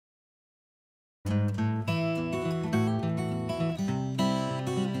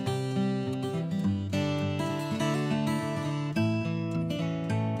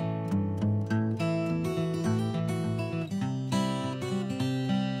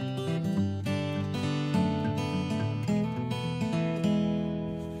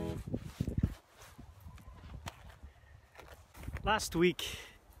Last week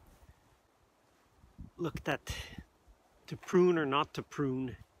looked at to prune or not to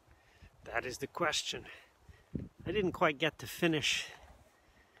prune. That is the question. I didn't quite get to finish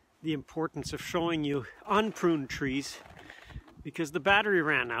the importance of showing you unpruned trees because the battery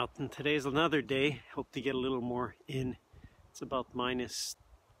ran out, and today's another day. Hope to get a little more in. It's about minus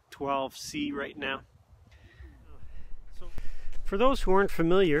 12 C right now. So, for those who aren't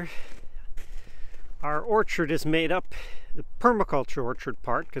familiar, our orchard is made up, the permaculture orchard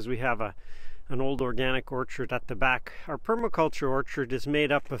part, because we have an old organic orchard at the back. Our permaculture orchard is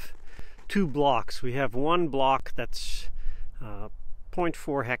made up of two blocks. We have one block that's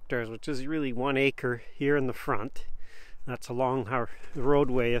 0.4 hectares, which is really 1 acre here in the front. That's along our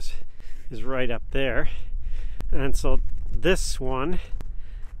roadway is right up there. And so this one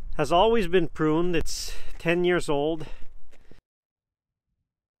has always been pruned. It's 10 years old.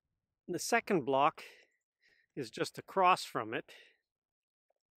 The second block is just across from it,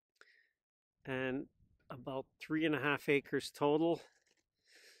 and about 3.5 acres total,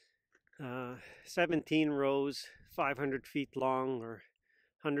 17 rows, 500 feet long or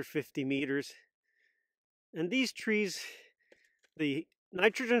 150 meters. And these trees, the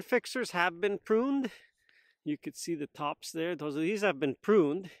nitrogen fixers have been pruned. You could see the tops there. These have been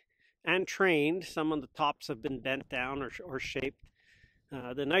pruned and trained. Some of the tops have been bent down or shaped.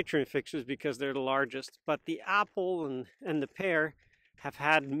 The nitrogen fixers because they're the largest, but the apple and the pear have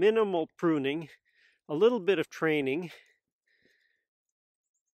had minimal pruning, a little bit of training.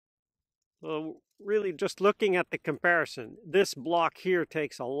 So really just looking at the comparison, this block here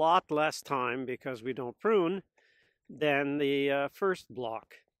takes a lot less time because we don't prune than the first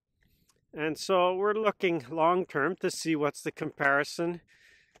block. And so we're looking long term to see what's the comparison.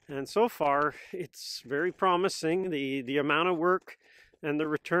 And so far it's very promising. The amount of work and the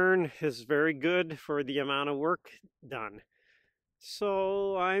return is very good for the amount of work done.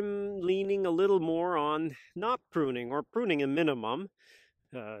 So I'm leaning a little more on not pruning, or pruning a minimum,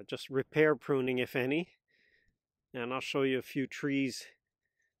 just repair pruning if any. And I'll show you a few trees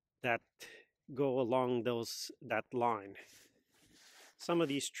that go along that line. Some of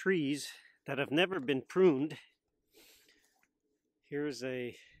these trees that have never been pruned. Here's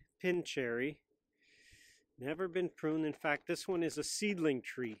a pin cherry. Never been pruned. In fact, this one is a seedling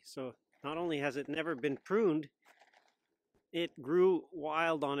tree. So not only has it never been pruned, it grew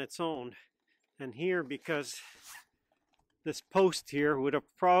wild on its own. And here, because this post here would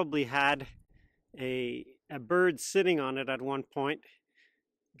have probably had a bird sitting on it at one point,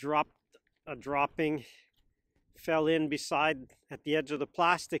 dropped a dropping, fell in beside at the edge of the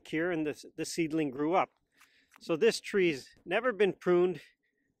plastic here, and the seedling grew up. So this tree's never been pruned,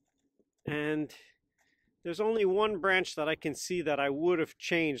 and there's only one branch that I can see that I would have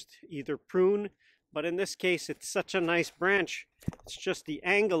changed, either prune, but in this case it's such a nice branch, it's just the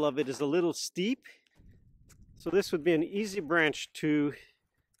angle of it is a little steep. So this would be an easy branch to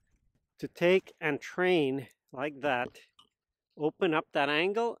take and train like that, open up that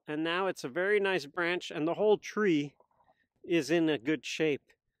angle, and now it's a very nice branch and the whole tree is in a good shape.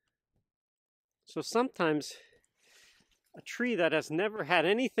 So sometimes a tree that has never had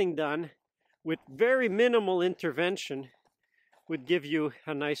anything done with very minimal intervention would give you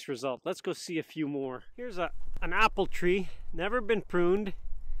a nice result. Let's go see a few more. Here's an apple tree, never been pruned,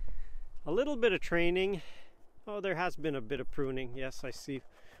 a little bit of training. Oh, there has been a bit of pruning. Yes, I see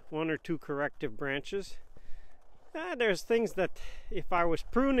 1 or 2 corrective branches. There's things that if I was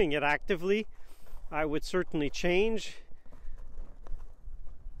pruning it actively, I would certainly change.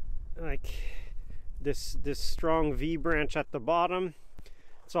 Like this strong V branch at the bottom.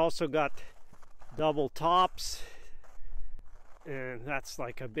 It's also got double tops, and that's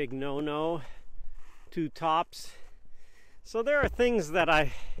like a big no-no. 2 tops. So there are things that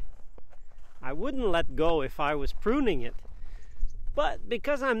I wouldn't let go if I was pruning it, but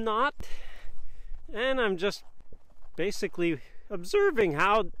because I'm not, and I'm just basically observing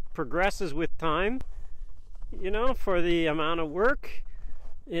how it progresses with time, you know, for the amount of work,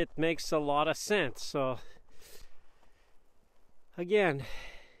 it makes a lot of sense. So again,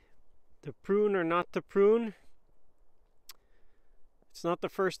 to prune or not to prune, it's not the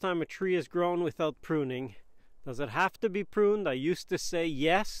first time a tree has grown without pruning. Does it have to be pruned? I used to say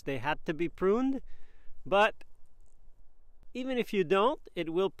yes, they had to be pruned, but even if you don't,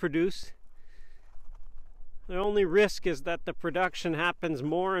 it will produce. The only risk is that the production happens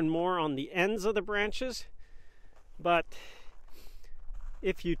more and more on the ends of the branches. But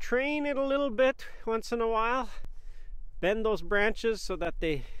if you train it a little bit once in a while, bend those branches so that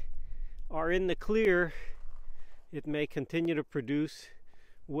they are in the clear, it may continue to produce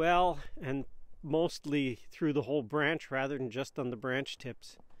well and mostly through the whole branch rather than just on the branch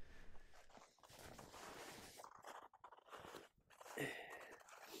tips.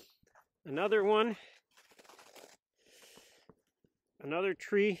 Another one, another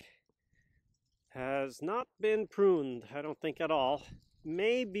tree has not been pruned, I don't think at all.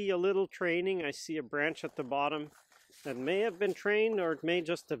 Maybe a little training. I see a branch at the bottom that may have been trained, or it may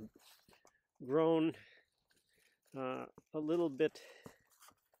just have grown a little bit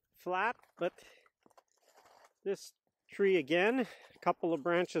flat. But this tree again, a couple of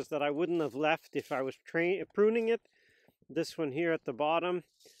branches that I wouldn't have left if I was pruning it. This one here at the bottom,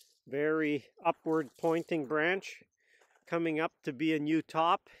 very upward pointing branch, coming up to be a new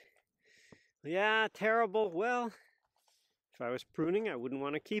top. Yeah, terrible. Well, if I was pruning, I wouldn't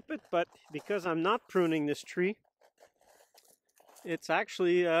want to keep it, but because I'm not pruning this tree, it's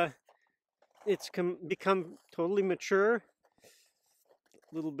actually become totally mature.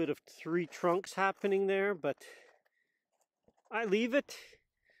 A little bit of 3 trunks happening there, but I leave it.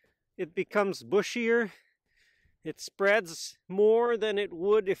 It becomes bushier. It spreads more than it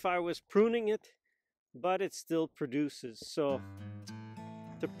would if I was pruning it, but it still produces. So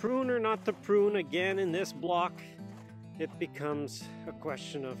to prune or not to prune, again in this block, it becomes a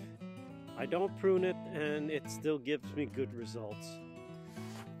question of I don't prune it and it still gives me good results.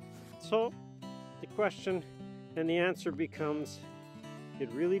 So the question and the answer becomes, it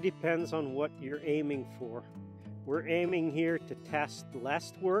really depends on what you're aiming for. We're aiming here to test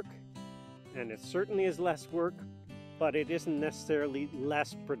less work, and it certainly is less work, but it isn't necessarily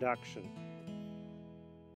less production.